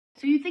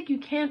So you think you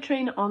can't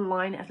train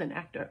online as an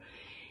actor.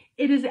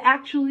 It is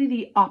actually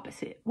the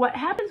opposite. What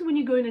happens when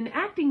you go in an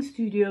acting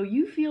studio,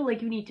 you feel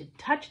like you need to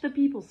touch the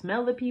people,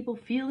 smell the people,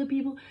 feel the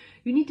people.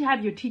 You need to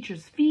have your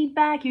teacher's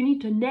feedback. You need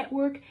to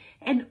network.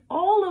 And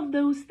all of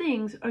those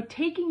things are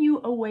taking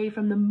you away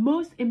from the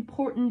most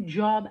important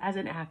job as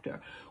an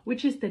actor,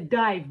 which is to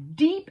dive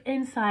deep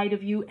inside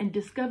of you and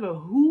discover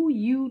who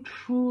you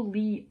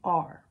truly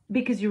are.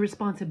 Because your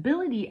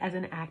responsibility as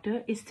an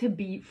actor is to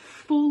be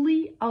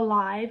fully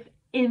alive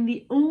in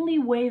the only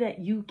way that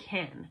you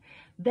can.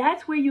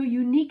 That's where your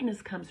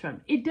uniqueness comes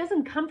from. It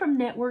doesn't come from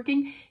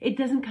networking. It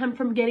doesn't come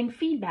from getting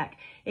feedback.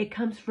 It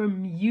comes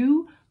from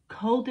you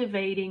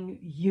cultivating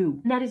you.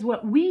 And that is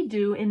what we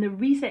do in the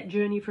Reset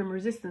Journey from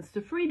Resistance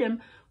to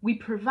Freedom. We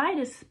provide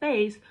a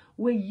space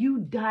where you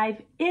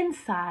dive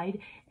inside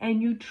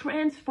and you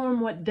transform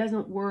what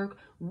doesn't work,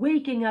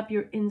 waking up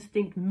your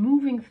instinct,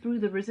 moving through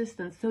the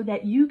resistance so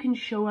that you can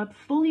show up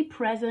fully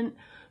present,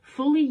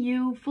 fully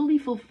you, fully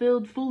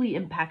fulfilled, fully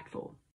impactful.